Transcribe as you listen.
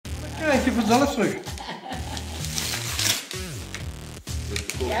krijg je vanzelf terug.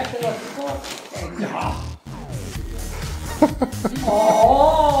 Ja, dat was goed. Ja.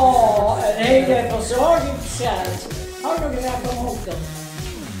 Oh, een hele verzorgingsgeld. Hou nog even omhoog dan.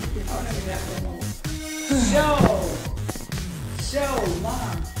 Hou nog even omhoog. Zo,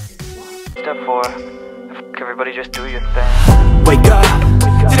 man. Step 4. Everybody just do your thing. Wake up,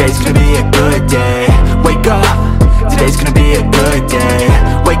 today's gonna be a good day. Wake up, today's gonna be a good day.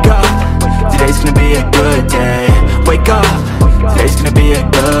 Wake up, today's gonna be a good day. Wake up, today's gonna be a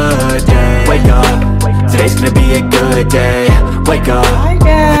good day. Wake up, today's gonna be a good day. Wake up. Hi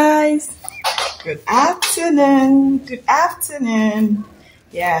guys, good afternoon. Good afternoon.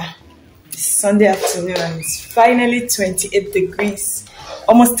 Yeah, it's Sunday afternoon and it's finally 28 degrees,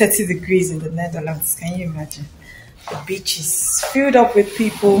 almost 30 degrees in the Netherlands. Can you imagine? The beach is filled up with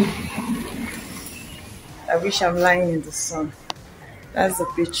people. I wish I'm lying in the sun. That's the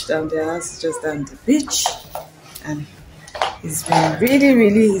beach down there. That's just down the beach. And it's been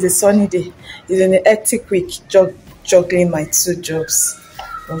really, it's a sunny day. It's been a hectic week juggling my 2 jobs.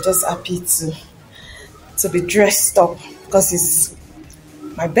 I'm just happy to be dressed up because it's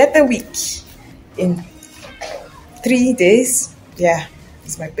my birthday week in 3 days. Yeah,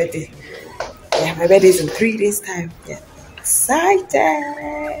 it's my birthday. Yeah, my birthday is in 3 days time. Yeah,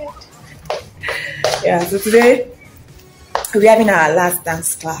 excited. Yeah, so today we're having our last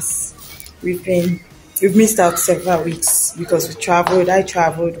dance class. We've missed out several weeks because we traveled. I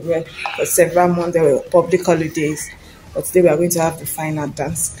traveled for several months. There were public holidays, but today we are going to have the final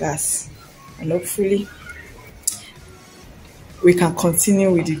dance class, and hopefully we can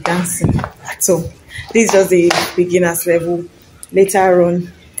continue with the dancing at home. This is just the beginners level. Later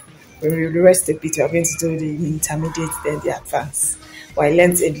on, when we rest a bit, we are going to do the intermediate, then the advanced. Well, I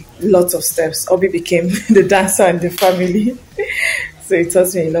learned a lot of steps. Obi became the dancer in the family. So it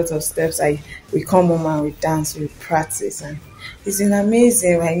taught me a lot of steps. We come home and we dance, we practice, and it's been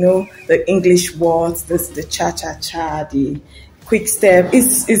amazing. I know the English words, the cha-cha-cha, the quick step.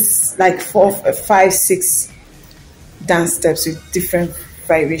 It's like 4, 5, 6 dance steps with different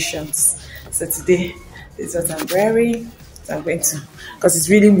variations. So today, this is what I'm wearing. So I'm going to, because it's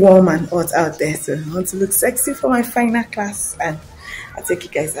really warm and hot out there, so I want to look sexy for my final class, and I'll take you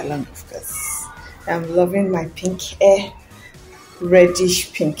guys along, of course. I'm loving my pink hair,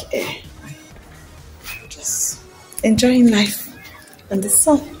 reddish pink hair. Just enjoying life and the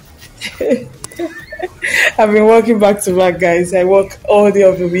sun. I've been working back to back, guys. I work all day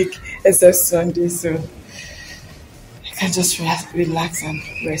of the week except Sunday, so I can just relax and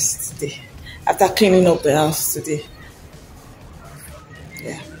rest today. After cleaning up the house today.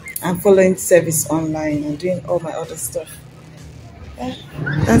 Yeah, I'm following service online and doing all my other stuff. Yeah,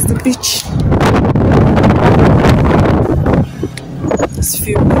 that's the beach. It's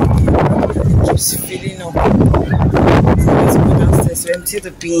filled up. It keeps filling up. So let's go downstairs to empty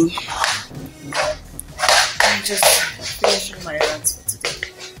the bin. I'm just finishing my errands for today.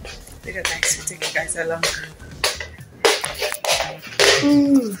 Look at that, so take you guys along.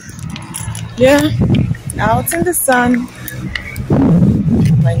 Yeah, out in the sun,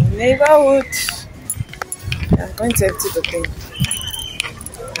 my neighborhood. I'm going to empty the bin.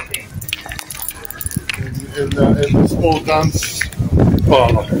 In the small dance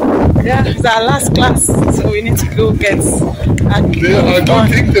parlor. Yeah, it's our last class, so we need to go get. I don't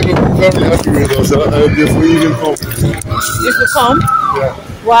think they will be very happy with us if we even come. If we come? Yeah.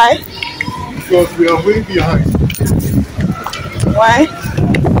 Why? Because we are way behind. Why?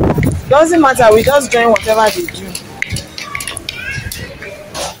 Doesn't matter, we just join whatever they do.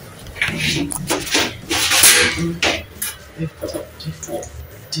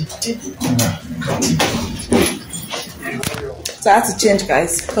 So I had to change,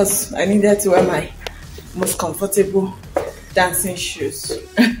 guys, because I needed to wear my most comfortable dancing shoes.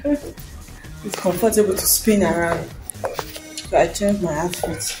 It's comfortable to spin around. So I changed my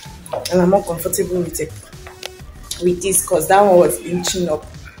outfit and I'm more comfortable with it. With this, because that one was inching up.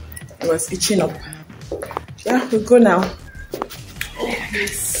 It was itching up. Yeah, we'll go now.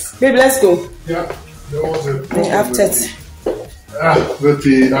 Baby, let's go. Yeah, there was a problem. After but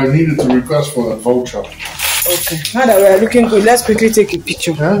I needed to request for a voucher. okay, now that we are looking good, let's quickly take a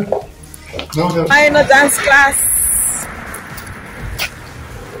picture. Huh? No, Final dance class.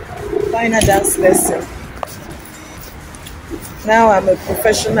 Final dance lesson. Now I'm a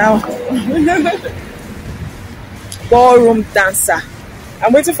professional ballroom dancer.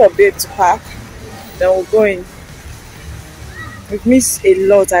 I'm waiting for Babe to park, then we'll go in. We've missed a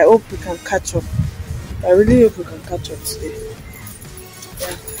lot. I hope we can catch up. I really hope we can catch up today.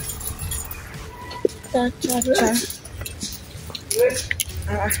 Yeah. Cha cha cha.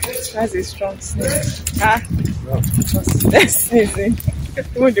 That's a strong sneeze. That's sneezing.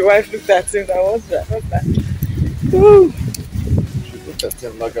 When the wife looked at him, what's that? What's that? Ooh. She looked at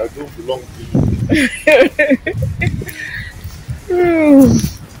him like I don't belong to you.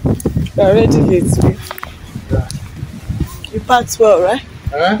 You already hate me. Yeah. You packed well, right?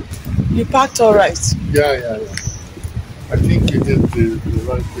 Huh? You packed all right. Yeah. I think you did the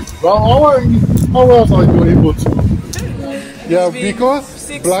right thing. Well, how else are you able to? Yeah,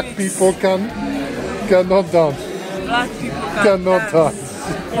 because black people cannot dance. Black people Cannot dance.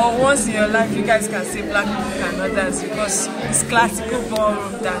 For once in your life, you guys can say black people cannot dance because it's classical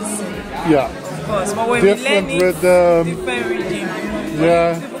ballroom dancing. Yeah. Of course, but when Different we learn it, rhythm. different rhythm.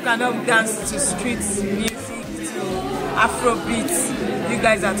 Yeah. People cannot dance to street music, to Afrobeats. You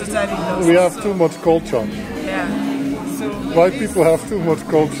guys are totally lost. We have too much culture. Yeah. So White people have too much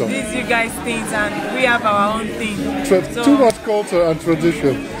culture. these you guys things and we have our own thing. So, Too much culture and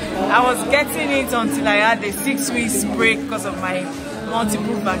tradition. I was getting it until I had a 6 weeks break because of my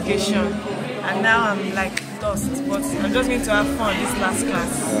multiple vacation, and now I'm like lost. But I'm just going to have fun this last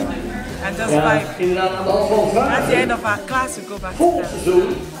class and just vibe. At the end of our class, we go back to Volgend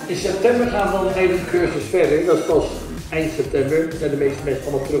seizoen, in september gaan we dan even de cursus verder. Dat is pas eind september. Dan zijn de meeste mensen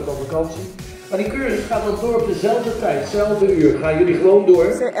allemaal terug van vakantie. Maar die cursus gaat dan door op dezelfde tijd, hetzelfde uur. Gaan jullie gewoon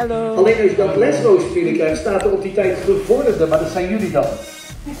door. Say hello. Alleen als je dat lesrooster binnenkrijgt, staat er op die tijd gevorderde, maar dat zijn jullie dan.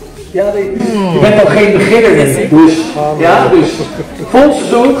 Ja, je bent nog geen beginner, dus ja, dus volgend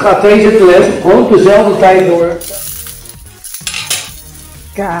seizoen gaat deze les gewoon op dezelfde tijd door.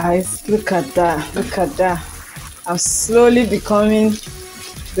 Guys, look at that, look at that. I'm slowly becoming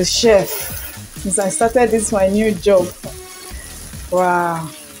the chef. Since I started this my new job. Wow,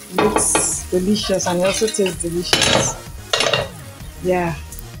 looks delicious and it also tastes delicious. Yeah.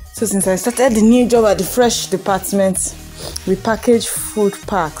 So since I started the new job at the fresh department, we package food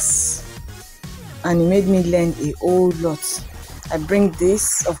packs and it made me learn a whole lot. I bring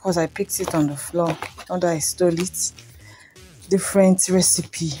this, of course I picked it on the floor, although I stole it. Different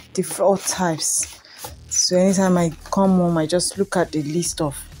recipe, different all types. So anytime I come home, I just look at the list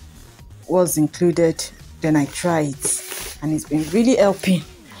of what's included, then I try it. And it's been really helping.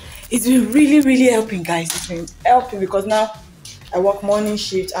 It's been really helping, guys. It's been helping because now I work morning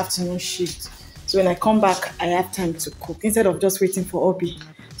shift, afternoon shift. So when I come back, I have time to cook instead of just waiting for Obi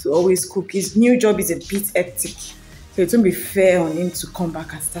to always cook. His new job is a bit hectic, so it won't be fair on him to come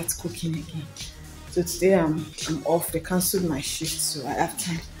back and start cooking again. So today I'm off. They cancelled my shift, so I have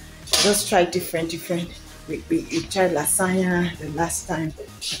time. Just try different. We tried lasagna the last time. I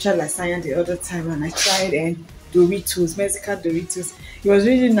tried lasagna the other time, and I tried Doritos, Mexican Doritos. It was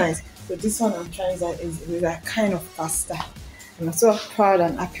really nice. So this one I'm trying is a kind of pasta. And I'm so proud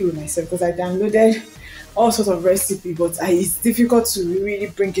and happy with myself because I downloaded all sorts of recipes, but it's difficult to really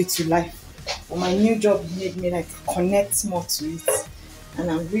bring it to life. But my new job made me like connect more to it, and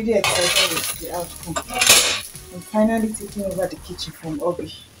I'm really excited with the outcome. I'm finally taking over the kitchen from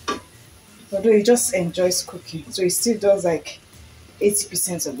Obi. Although he just enjoys cooking, so he still does like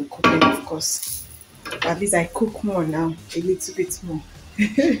 80% of the cooking, of course. At least I cook more now, a little bit more.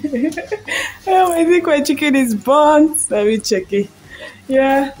 I think my chicken is burnt. Let me check it.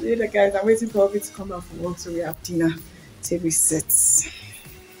 Yeah, guys, I'm waiting for Obi to come back from work so we have dinner. Table sets.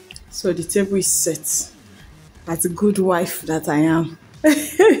 So the table is set. As a good wife that I am.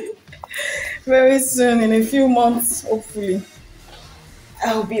 Very soon, in a few months, hopefully,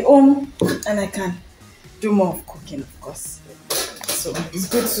 I'll be home and I can do more of cooking, of course. So it's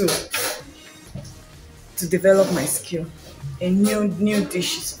good to develop my skill in new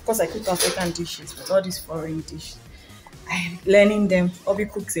dishes. Of course, I cook African dishes, but all these foreign dishes, I'm learning them. Obi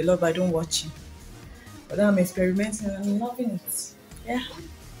cooks a lot, but I don't watch him. But I'm experimenting and I'm loving it. Yeah.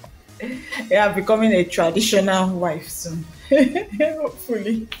 Yeah, I'm becoming a traditional wife soon.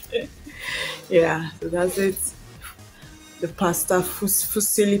 Hopefully. Yeah, so that's it. The pasta,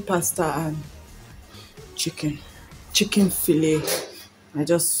 fusilli pasta and chicken fillet. I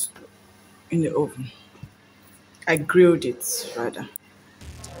just in the oven. I grilled it rather.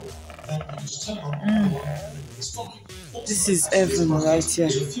 This is heaven right here.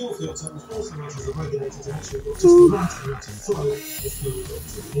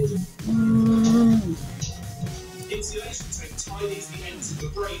 Insulation tape tidies the ends of the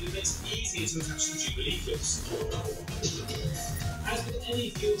brain and makes it easier to attach the Jubilee clips. As with any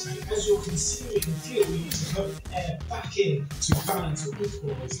fuel tank, as you're consuming fuel, you need to put air back in to balance or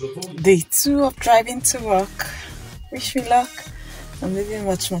equalize the volume. Day 2 of driving to work. Wish me luck. I'm leaving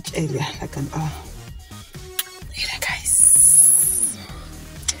much earlier, like an hour. Later, guys.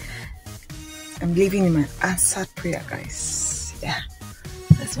 I'm leaving in my answered prayer, guys. Yeah.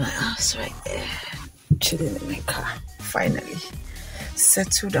 That's my house right there. Chilling in my car. Finally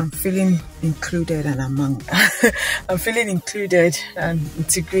settled. I'm feeling included and among. I'm feeling included and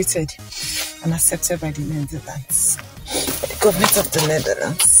integrated and accepted by the Netherlands. The government of the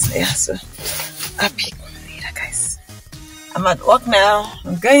Netherlands. Yeah, so happy. Yeah, guys. I'm at work now.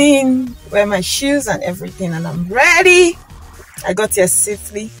 I'm going, wear my shoes and everything, and I'm ready. I got here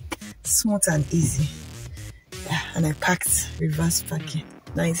safely, smooth and easy. Yeah, and I parked reverse parking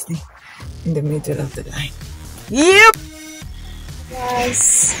nicely in the middle of the line. Yep.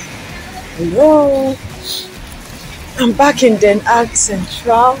 Guys, hello. I'm back in Den Haag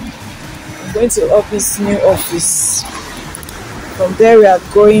Central. I'm going to Oppie's new office. From there we are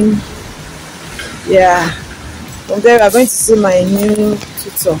going. Yeah. From there we are going to see my new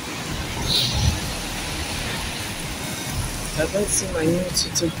tutor. We are going to see my new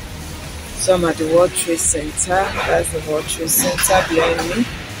tutor. So I'm at the World Trade Center. That's the World Trade Center behind me.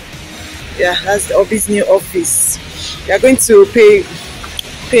 Yeah, that's the Oppie's new office. We are going to pay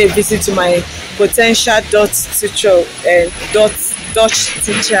a visit to my potential Dutch teacher.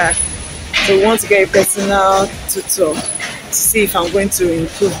 So we want to get a personal tutor to see if I'm going to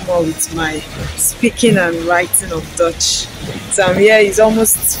improve more with my speaking and writing of Dutch. So I'm here. It's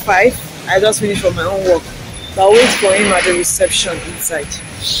almost 5. I just finished for my own work, but I'll wait for him at the reception inside.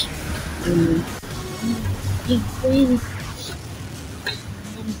 Let me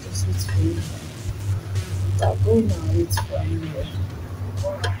just wait for you. I'll go now and wait for him.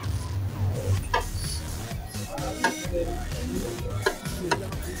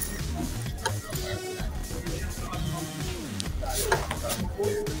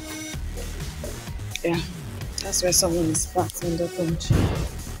 Yeah, that's where someone is parked in the country.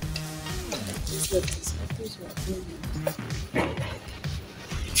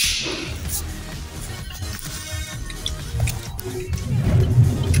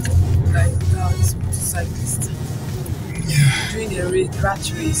 Like this motorcyclist. Yeah. Doing a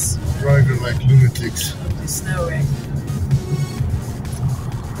rat race. Driving like lunatics. It's nowhere.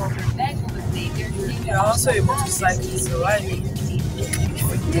 You're also a motorcyclist, so why?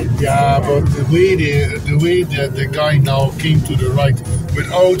 Yeah, but the way the guy now came to the right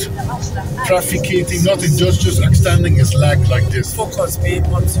without trafficating, nothing, just extending his leg like this. Focus, babe,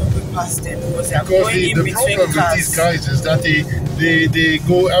 until we pass them because they are going in the between problem cars. with these guys is that they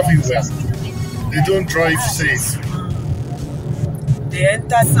go everywhere. They don't drive safe. They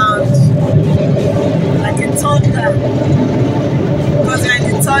enter sound like a thunder because they're in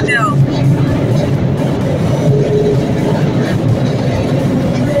the tunnel.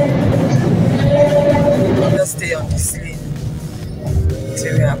 Just stay on this lane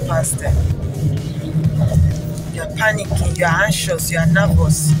till we are past them. You're panicking, you're anxious, you're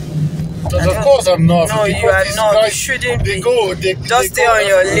nervous. But of course I'm not. No, you are not. You shouldn't be. Just stay on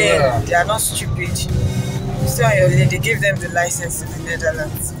your lane. Yeah. They are not stupid. Stay on your lane. They give them the license in the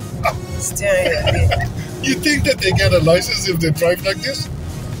Netherlands. Stay on your lane. You think that they get a license if they drive like this?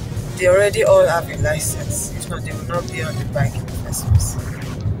 They already all have a license. If not, they will not be on the bike in the first place.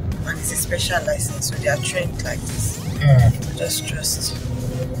 And it's a special license, so they are trained like this. Yeah. So just trust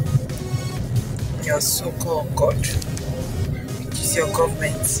your so-called God, which is your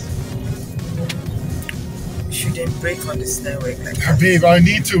government. You shouldn't brake on this network like that. Babe, I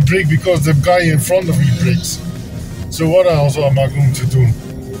need to brake because the guy in front of me brakes. So what else am I going to do?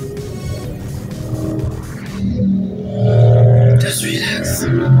 Just relax.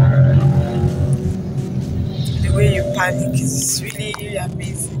 The way you panic is really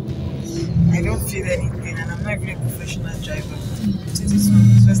amazing. I don't feel anything, and I'm not even a professional driver. So this one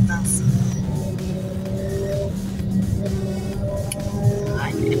is just dancing.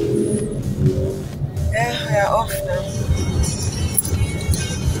 Yeah, we are off now.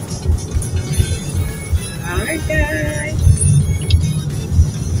 Alright, guys.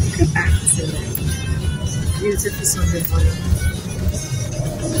 Good afternoon. Beautiful Sunday morning.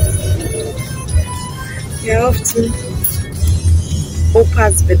 We're off to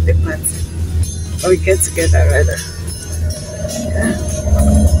Opa's birthday party. Or we get together rather. Yeah.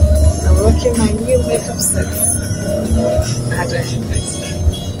 I'm rocking my new makeup set. How do I show this?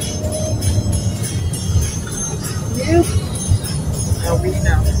 Yeah. Are we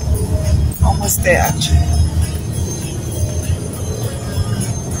now? Almost there actually.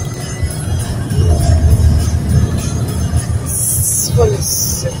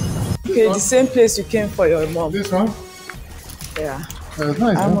 Okay, the same place you came for your mom. This one? Yeah. That's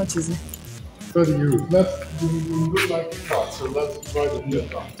nice. How huh? much is it? 30 euros. You look like a car, so let's try the new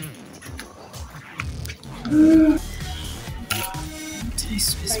car.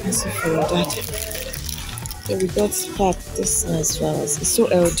 It's expensive for your dad. So we got packed this nice flowers. It's so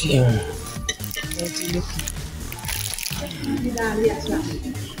LG. Yeah. LG looking.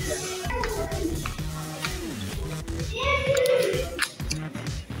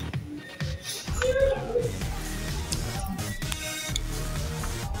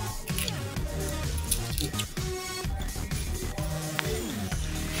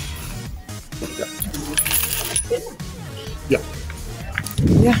 Yeah.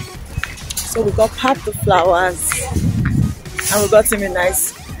 Yeah. So we got packed the flowers and we got him a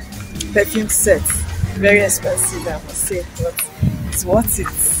nice perfume set. Very expensive, I must say, but it's worth it.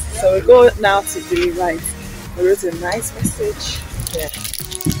 So we go now to the right. We wrote a nice message. Yeah.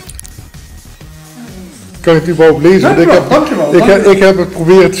 Kan ik het überhaupt lezen? Dankjewel. Ik heb het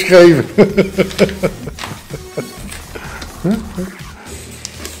proberen te schrijven.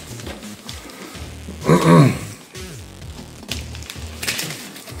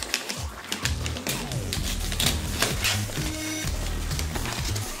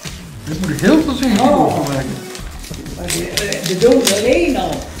 Dit moet ik heel veel zien verwerken. De dood alleen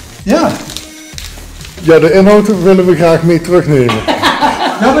al. Ja. Ja, de inhoud willen we graag mee terugnemen.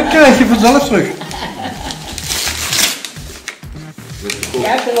 Nou, dat krijg je vanzelf terug. Je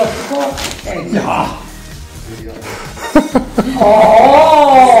hebt er wat gekocht. Ja.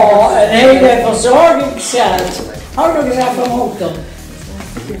 Oh, een hele verzorgingscent. Hou nog eens even omhoog dan.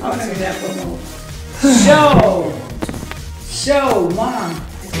 Hou nog eens even omhoog. Zo. Zo, man.